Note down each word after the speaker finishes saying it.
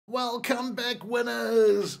Welcome back,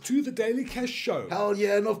 winners, to the Daily Cash Show. Hell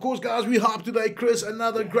yeah, and of course, guys, we hyped today, Chris.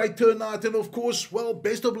 Another great turnout, and of course, well,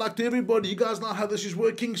 best of luck to everybody. You guys know how this is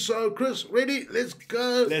working. So, Chris, ready? Let's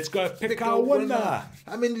go. Let's go pick our winner.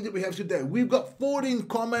 How many did we have today? We've got 14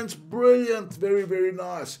 comments. Brilliant. Very, very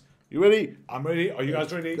nice. You ready? I'm ready. Are you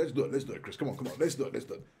guys ready? Let's do it, Chris. Come on. Let's do it.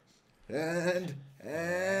 And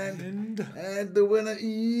the winner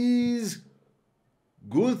is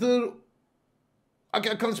Günther. I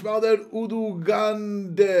can't spell that.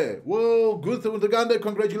 Ulugunda. Well, Günther Ulugunda,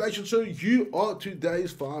 congratulations, sir. You are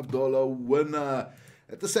today's $5 winner.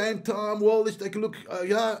 At the same time, well, let's take a look.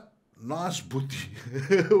 Yeah, nice booty.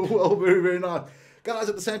 Well, very, very nice. Guys,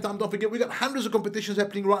 at the same time, don't forget, we got hundreds of competitions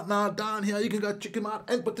happening right now down here. You can go check them out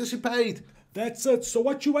and participate. That's it. So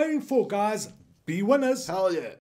what you waiting for, guys? Be winners. Hell yeah.